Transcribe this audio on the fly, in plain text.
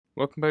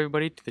Welcome,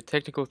 everybody, to the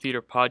Technical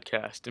Theater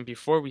Podcast. And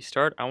before we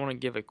start, I want to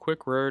give a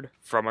quick word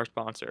from our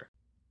sponsor.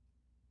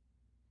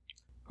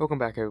 Welcome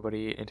back,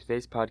 everybody. And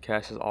today's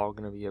podcast is all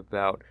going to be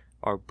about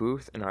our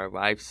booth and our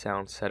live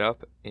sound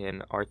setup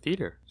in our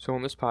theater. So,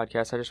 in this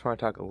podcast, I just want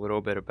to talk a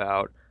little bit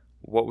about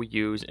what we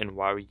use and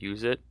why we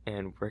use it.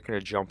 And we're going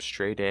to jump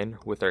straight in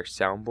with our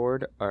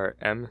soundboard, our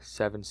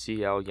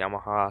M7CL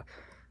Yamaha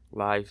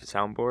live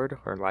soundboard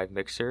or live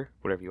mixer,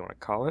 whatever you want to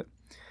call it.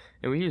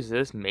 And we use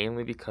this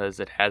mainly because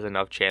it has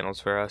enough channels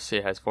for us.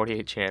 It has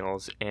 48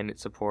 channels and it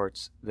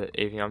supports the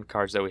Aviom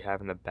cards that we have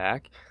in the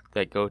back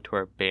that go to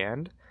our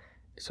band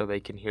so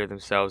they can hear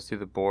themselves through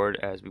the board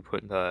as we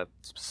put the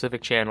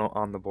specific channel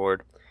on the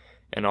board.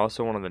 And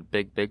also one of the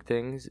big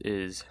things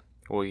is,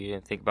 well, you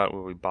didn't think about it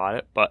when we bought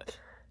it, but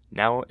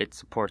now it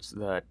supports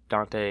the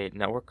Dante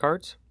network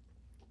cards.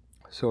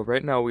 So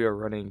right now we are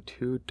running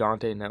 2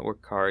 Dante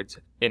network cards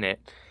in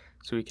it.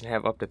 So we can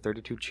have up to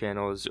 32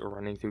 channels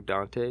running through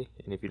Dante.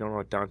 And if you don't know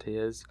what Dante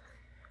is,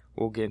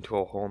 we'll get into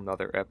a whole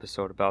nother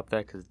episode about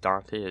that because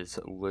Dante is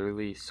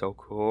literally so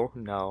cool.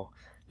 Now,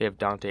 they have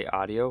Dante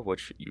Audio,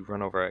 which you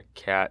run over a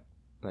Cat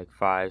like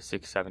 5,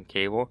 6, 7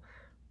 cable.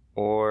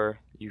 Or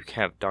you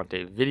can have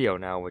Dante Video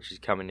now, which is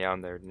coming down.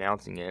 They're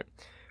announcing it,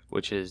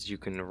 which is you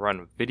can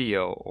run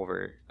video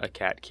over a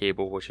Cat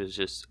cable, which is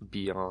just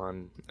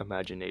beyond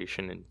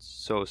imagination and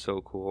so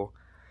cool.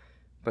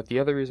 But the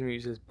other reason we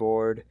use this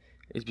board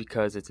is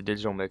because it's a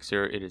digital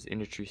mixer, it is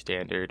industry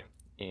standard,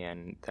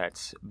 and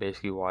that's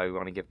basically why we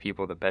want to give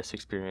people the best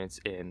experience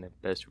and the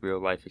best real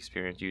life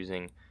experience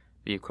using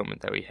the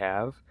equipment that we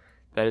have.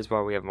 That is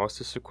why we have most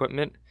of this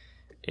equipment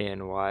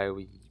and why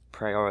we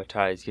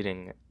prioritize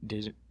getting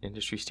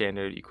industry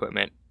standard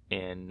equipment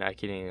and not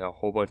getting a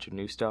whole bunch of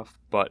new stuff,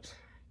 but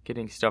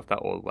getting stuff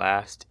that will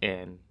last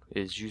and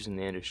is used in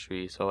the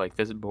industry. So like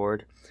this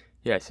board,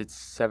 yes, it's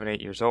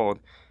 7-8 years old,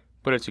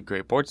 but it's a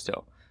great board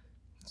still.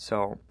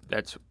 So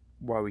that's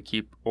why we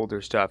keep older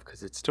stuff,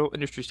 because it's still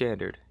industry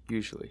standard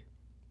usually.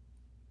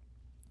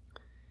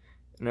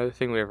 Another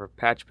thing, we have our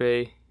patch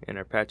bay, and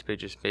our patch bay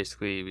just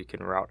basically we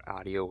can route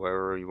audio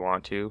wherever we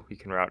want to. We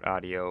can route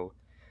audio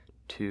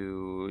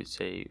to,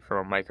 say,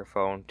 from a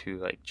microphone to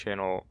like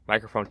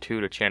microphone 2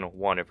 to channel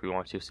 1 if we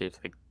want to. Say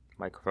if like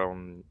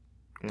microphone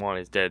 1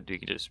 is dead, we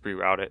can just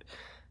reroute it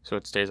so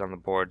it stays on the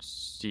board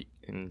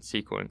in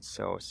sequence.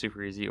 So it's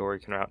super easy. Or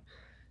you can route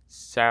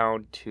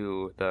sound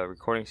to the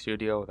recording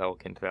studio. That we'll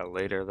get into that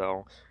later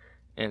though.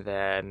 And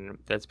then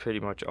that's pretty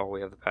much all we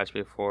have the patch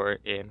bay for.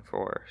 And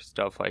for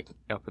stuff like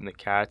up in the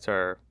cats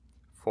are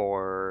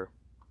for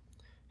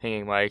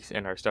hanging mics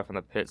and our stuff in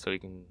the pit, so you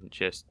can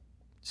just,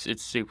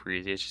 it's super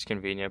easy. It's just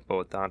convenient. But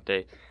with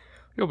Dante,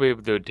 you'll be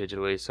able to do it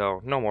digitally,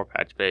 so no more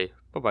patch bay.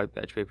 But by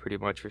patch bay, pretty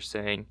much you're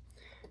saying.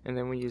 And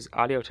then we use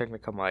Audio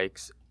Technica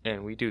mics,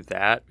 and we do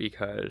that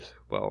because,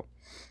 well,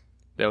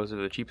 those are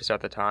the cheapest at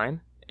the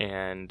time,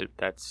 and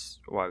that's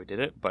why we did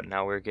it. But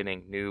now we're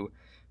getting new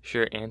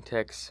Shure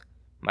Antix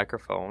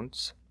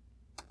microphones,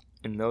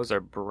 and those are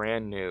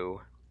brand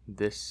new.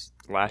 This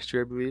last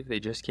year, I believe, they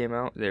just came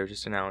out. They were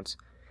just announced.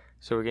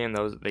 So we're getting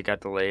those. They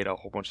got delayed. A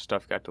whole bunch of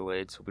stuff got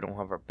delayed, so we don't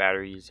have our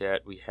batteries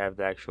yet. We have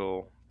the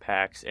actual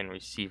packs and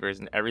receivers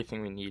and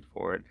everything we need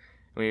for it.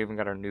 And we even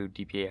got our new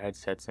DPA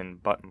headsets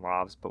and button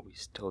lavs, but we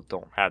still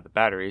don't have the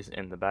batteries,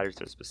 and the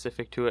batteries are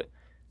specific to it,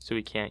 so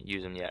we can't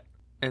use them yet.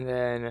 And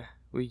then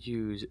we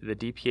use the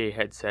DPA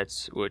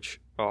headsets, which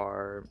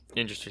are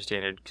industry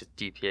standard because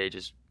DPA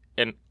just,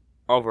 and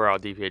overall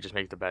DPA just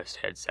makes the best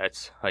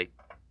headsets like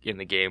in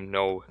the game.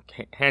 No,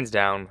 hands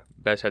down,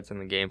 best headsets in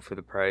the game for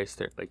the price.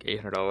 They're like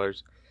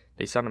 $800.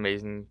 They sound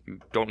amazing. You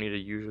don't need to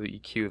usually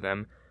EQ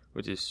them,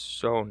 which is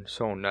so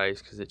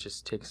nice because it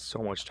just takes so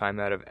much time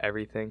out of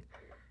everything.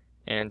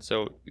 And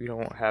so you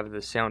don't have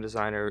the sound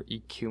designer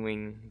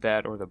EQing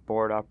that or the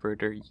board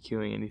operator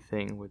EQing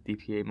anything with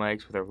DPA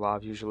mics with their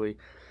lavs usually.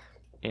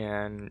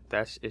 And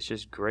it's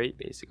just great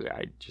basically.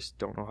 I just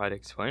don't know how to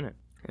explain it.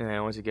 And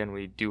then once again,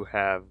 we do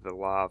have the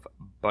lav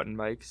button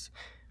mics,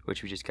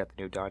 which we just got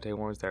the new Dante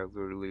ones that are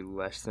literally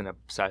less than a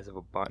size of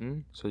a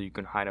button, so you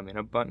can hide them in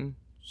a button.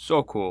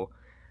 So cool.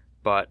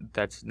 But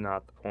that's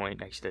not the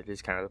point. Actually, that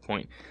is kind of the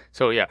point.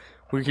 So yeah,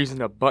 we're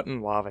using a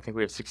button lav. I think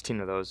we have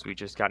 16 of those. We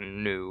just got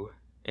new.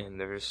 And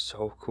they're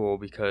so cool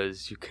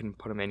because you can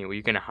put them anywhere.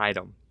 You can hide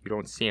them. You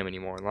don't see them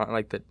anymore. Not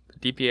like the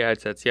DPA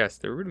headsets. Yes,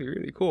 they're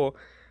really cool,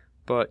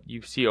 but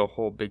you see a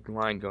whole big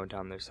line going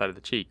down their side of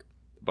the cheek.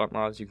 The button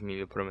lavs, you can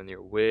either put them in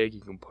your wig,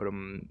 you can put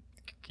them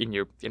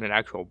in an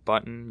actual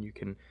button, you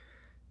can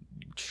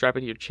strap it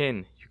to your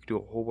chin. You can do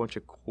a whole bunch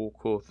of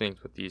cool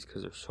things with these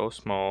because they're so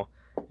small,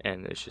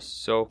 and it's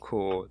just so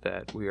cool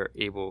that we are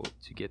able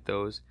to get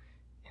those,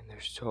 and they're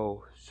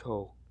so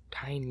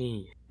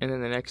tiny. And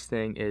then the next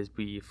thing is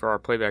for our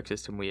playback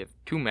system, we have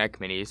 2 Mac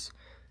Minis,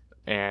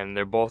 and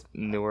they're both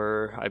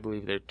newer. I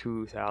believe they're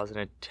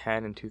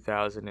 2010 and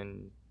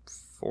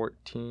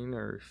 2014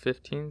 or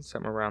 15,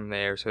 something around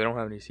there. So they don't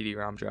have any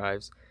CD-ROM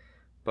drives,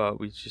 but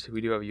we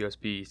do have a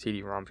USB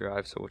CD-ROM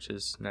drive, so which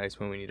is nice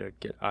when we need to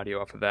get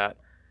audio off of that.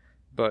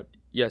 But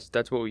yes,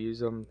 that's what we use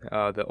them.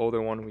 The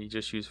older one we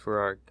just use for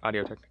our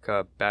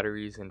Audio-Technica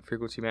batteries and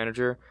frequency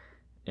manager,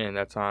 and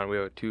that's on. We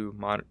have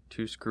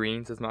two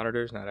screens as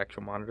monitors, not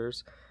actual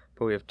monitors,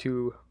 but we have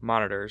two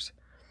monitors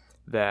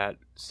that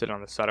sit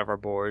on the side of our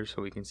board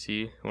so we can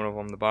see. One of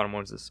them, the bottom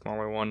one, is the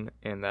smaller one,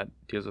 and that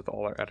deals with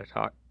all our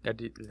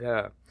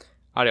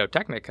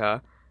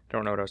Audio-Technica.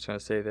 Don't know what I was trying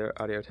to say there.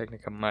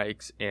 Audio-Technica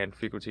mics and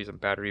frequencies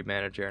and battery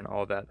manager and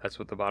all that. That's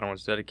what the bottom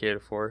one's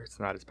dedicated for. It's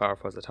not as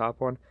powerful as the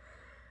top one.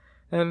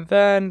 And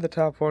then the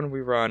top one,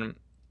 we run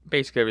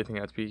basically everything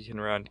else. We can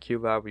run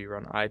QLab, we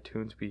run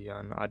iTunes, we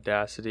run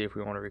Audacity if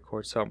we want to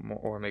record something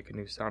or make a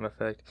new sound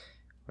effect.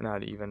 Or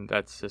not even,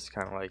 that's just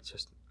kind of like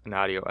just an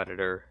audio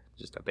editor,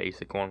 just a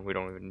basic one. We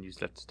don't even use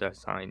that to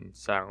design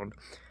sound.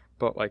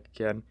 But like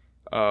again,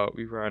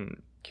 we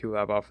run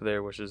QLab off of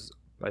there, which is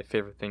my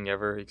favorite thing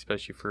ever,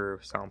 especially for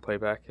sound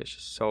playback. It's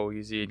just so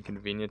easy and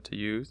convenient to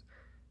use.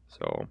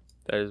 So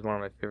that is one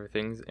of my favorite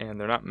things, and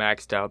they're not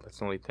maxed out. That's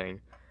the only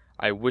thing.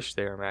 I wish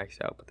they were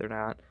maxed out, but they're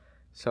not.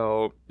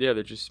 So yeah,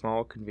 they're just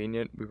small,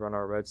 convenient. We run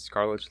our Red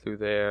Scarlets through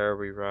there.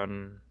 We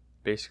run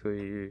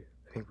basically,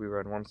 I think we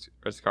run one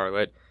Red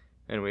Scarlet,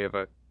 and we have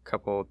a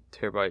couple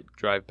terabyte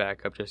drive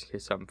backup just in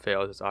case something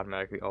fails. It's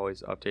automatically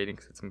always updating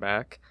because it's in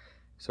back.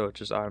 So it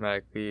just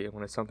automatically,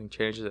 when something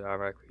changes, it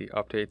automatically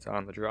updates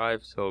on the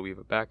drive. So we have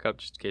a backup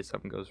just in case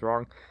something goes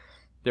wrong.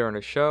 During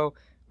a show,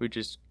 we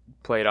just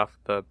play it off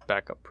the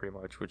backup pretty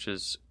much, which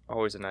is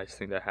always a nice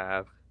thing to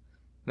have.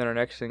 Then our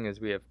next thing is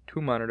we have two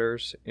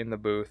monitors in the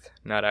booth,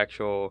 not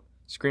actual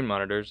screen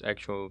monitors,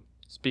 actual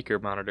speaker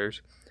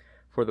monitors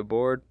for the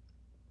board.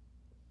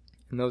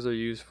 And those are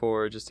used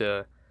for just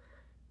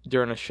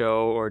during a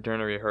show or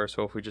during a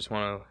rehearsal if we just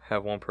want to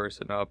have one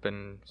person up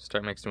and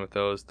start mixing with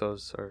those.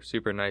 Those are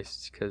super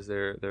nice because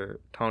they're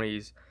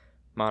Tony's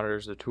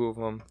monitors. There are two of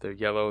them. They're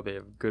yellow. They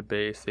have good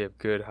bass. They have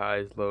good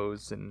highs,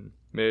 lows, and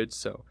mids.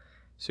 So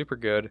super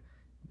good.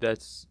 They're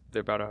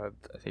about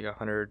I think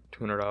 $100,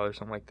 $200,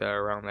 something like that,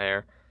 around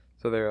there.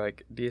 So they're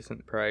like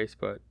decent price,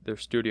 but they're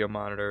studio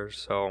monitors,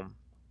 so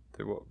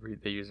they're what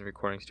they use in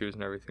recording studios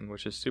and everything,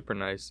 which is super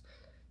nice.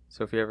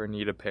 So if you ever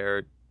need a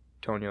pair,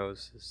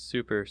 Tonyo's is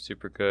super,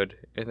 super good.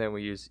 And then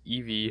we use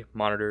EV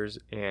monitors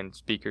and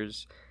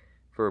speakers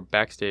for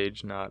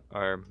backstage, not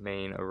our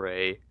main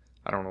array.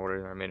 I don't know what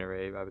is our main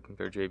array. I would think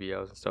they're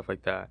JBLs and stuff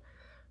like that.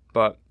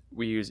 But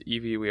we use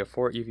EV. We have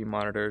 4 EV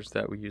monitors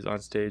that we use on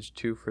stage,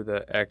 2 for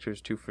the actors,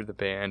 2 for the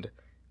band.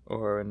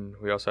 And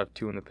we also have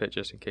 2 in the pit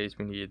just in case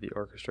we need the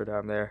orchestra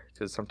down there,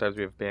 because sometimes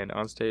we have band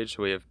on stage,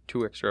 so we have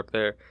 2 extra up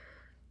there.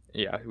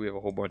 Yeah, we have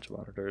a whole bunch of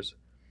monitors.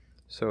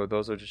 So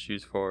those are just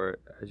used for,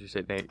 as you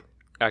say,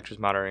 actors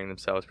monitoring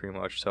themselves pretty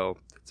much. So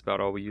that's about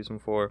all we use them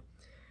for.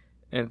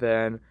 And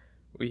then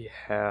we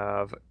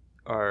have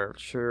our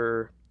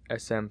Shure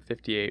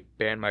SM58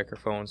 band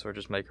microphones, or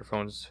just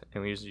microphones,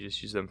 and we usually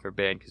just use them for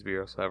band because we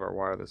also have our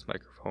wireless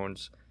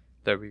microphones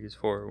that we use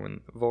for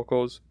when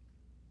vocals.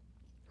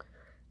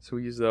 So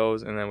we use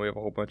those, and then we have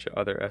a whole bunch of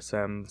other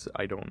SMs.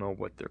 I don't know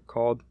what they're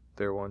called.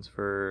 They're ones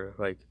for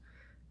like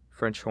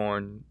French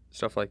horn,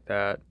 stuff like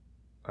that,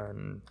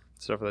 and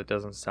stuff that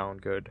doesn't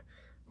sound good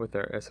with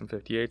our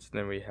SM58s. And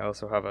then we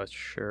also have a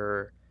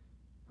Shure,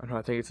 I don't know,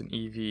 I think it's an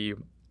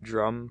EV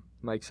drum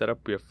mic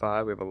setup. We have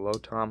 5. We have a low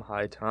tom,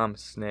 high tom,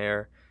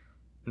 snare,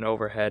 an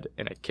overhead,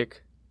 and a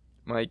kick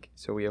mic.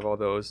 So we have all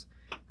those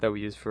that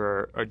we use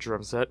for our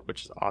drum set,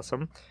 which is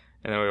awesome.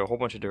 And then we have a whole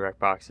bunch of direct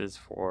boxes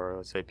for,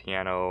 let's say,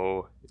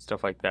 piano,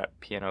 stuff like that,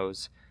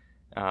 pianos,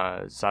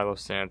 xylo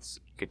synths,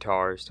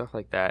 guitars, stuff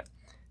like that,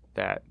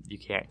 that you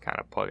can't kind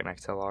of plug an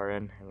XLR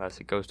in unless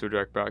it goes to a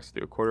direct box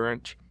through a 1/4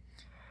 inch.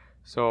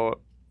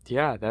 So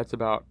yeah, that's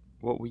about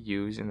what we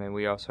use. And then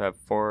we also have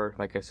 4,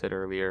 like I said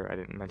earlier, I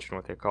didn't mention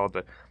what they're called,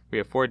 but we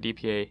have 4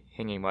 DPA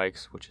hanging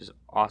mics, which is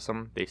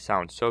awesome. They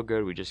sound so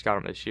good. We just got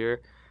them this year.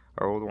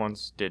 Our old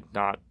ones did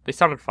not. They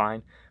sounded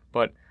fine,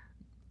 but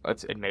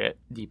let's admit it,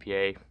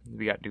 DPA,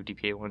 we got new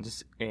DPA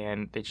ones,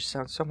 and they just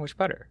sound so much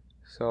better.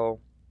 So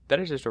that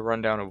is just a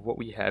rundown of what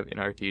we have in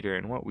our theater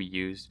and what we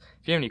use.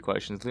 If you have any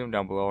questions, leave them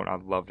down below, and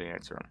I'd love to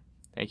answer them.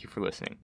 Thank you for listening.